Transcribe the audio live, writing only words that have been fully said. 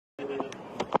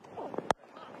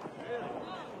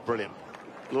Brilliant.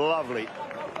 Lovely.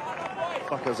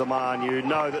 Fakher Zamn, you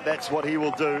know that that's what he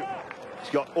will do. He's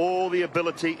got all the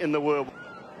ability in the world.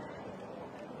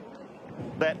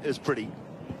 That is pretty.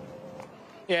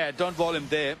 Yeah, don't ball him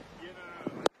there.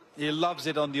 He loves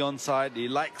it on the onside. He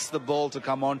likes the ball to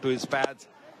come onto his pads.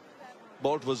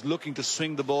 Bolt was looking to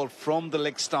swing the ball from the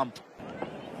leg stump.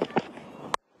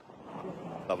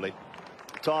 Lovely.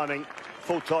 Timing.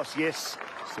 Full toss, yes.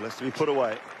 Still has to be put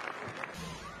away.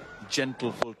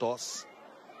 Gentle full toss.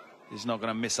 He's not going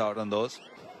to miss out on those.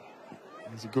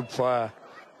 He's a good player.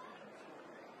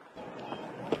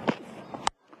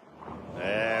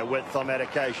 Width on that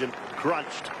occasion.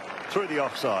 Crunched through the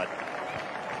offside.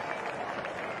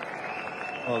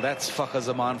 Well, that's Fakher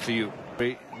Zamn for you.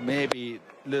 Maybe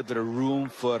a little bit of room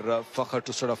for Fakher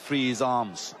to sort of free his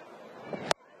arms.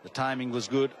 The timing was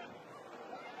good.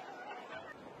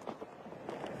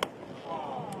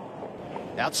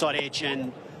 Outside edge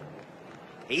and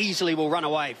easily will run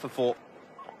away for 4.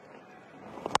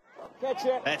 Catch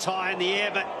it. That's high in the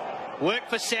air, but work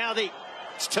for Southey.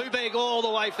 It's too big all the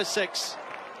way for 6.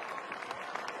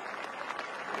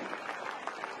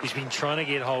 He's been trying to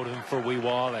get hold of him for a wee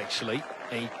while, actually.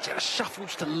 He just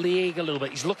shuffles to leg a little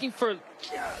bit. He's looking for a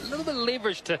little bit of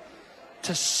leverage to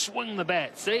swing the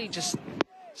bat. See, just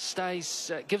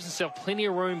stays, gives himself plenty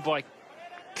of room by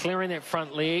clearing that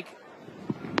front leg.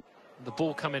 The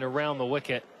ball coming around the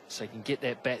wicket so he can get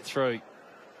that bat through.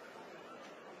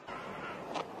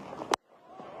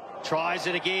 Tries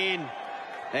it again.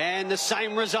 And the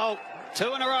same result.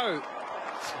 2 in a row.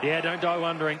 Yeah, don't die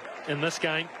wondering. In this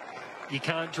game, you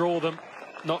can't draw them.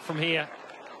 Not from here.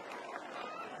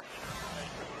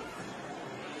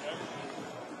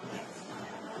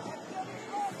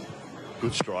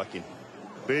 Good striking.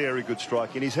 Very good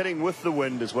striking. He's hitting with the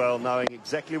wind as well, knowing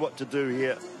exactly what to do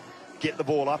here. Get the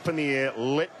ball up in the air,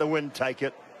 let the wind take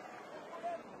it.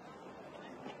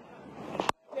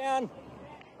 Down.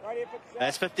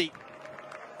 That's 50.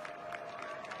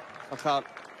 Fakher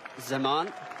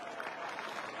Zamn.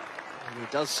 And he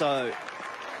does so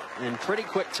in pretty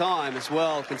quick time as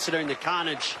well, considering the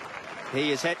carnage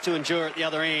he has had to endure at the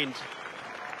other end.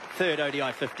 3rd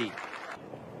ODI 50.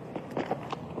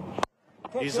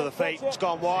 These are the feet. It's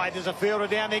gone wide. There's a fielder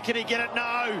down there. Can he get it?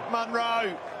 No.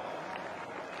 Munro.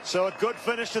 So a good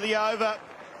finish to the over.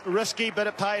 Risky, but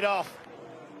it paid off.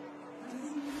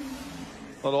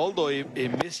 Well, although he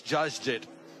misjudged it,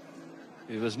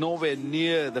 he was nowhere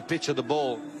near the pitch of the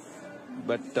ball,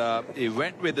 but he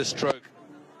went with the stroke,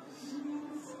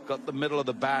 got the middle of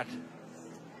the bat.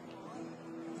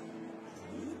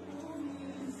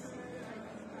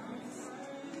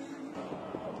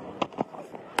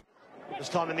 This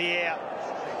time in the air,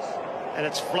 and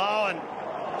it's flowing.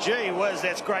 Gee whiz,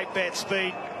 that's great bat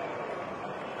speed.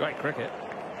 Great cricket.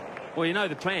 Well, you know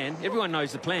the plan. Everyone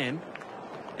knows the plan.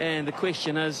 And the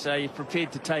question is, are you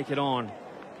prepared to take it on?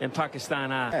 And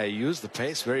Pakistan are. Yeah, he used the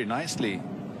pace very nicely.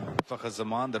 Fakher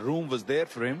Zamn, the room was there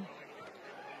for him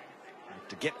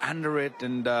to get under it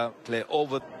and play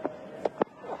over.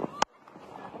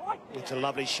 It's a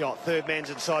lovely shot. Third man's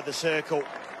inside the circle.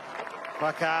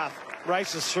 Fakher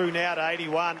races through now to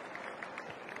 81.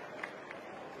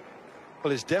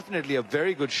 Well, it's definitely a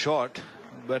very good shot,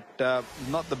 but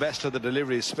not the best of the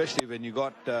delivery, especially when you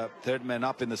got third man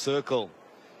up in the circle.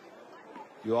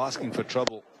 You're asking for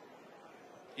trouble.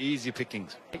 Easy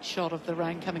pickings. Great shot of the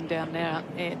rain coming down now,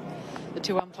 and the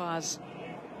 2 umpires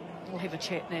will have a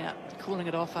chat now. Calling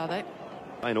it off, are they?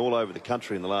 Rain all over the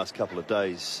country in the last couple of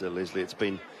days, Leslie. It's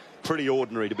been pretty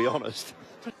ordinary, to be honest.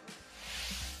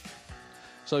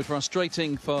 So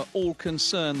frustrating for all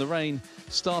concerned. The rain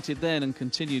started then and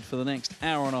continued for the next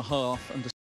hour and a half. And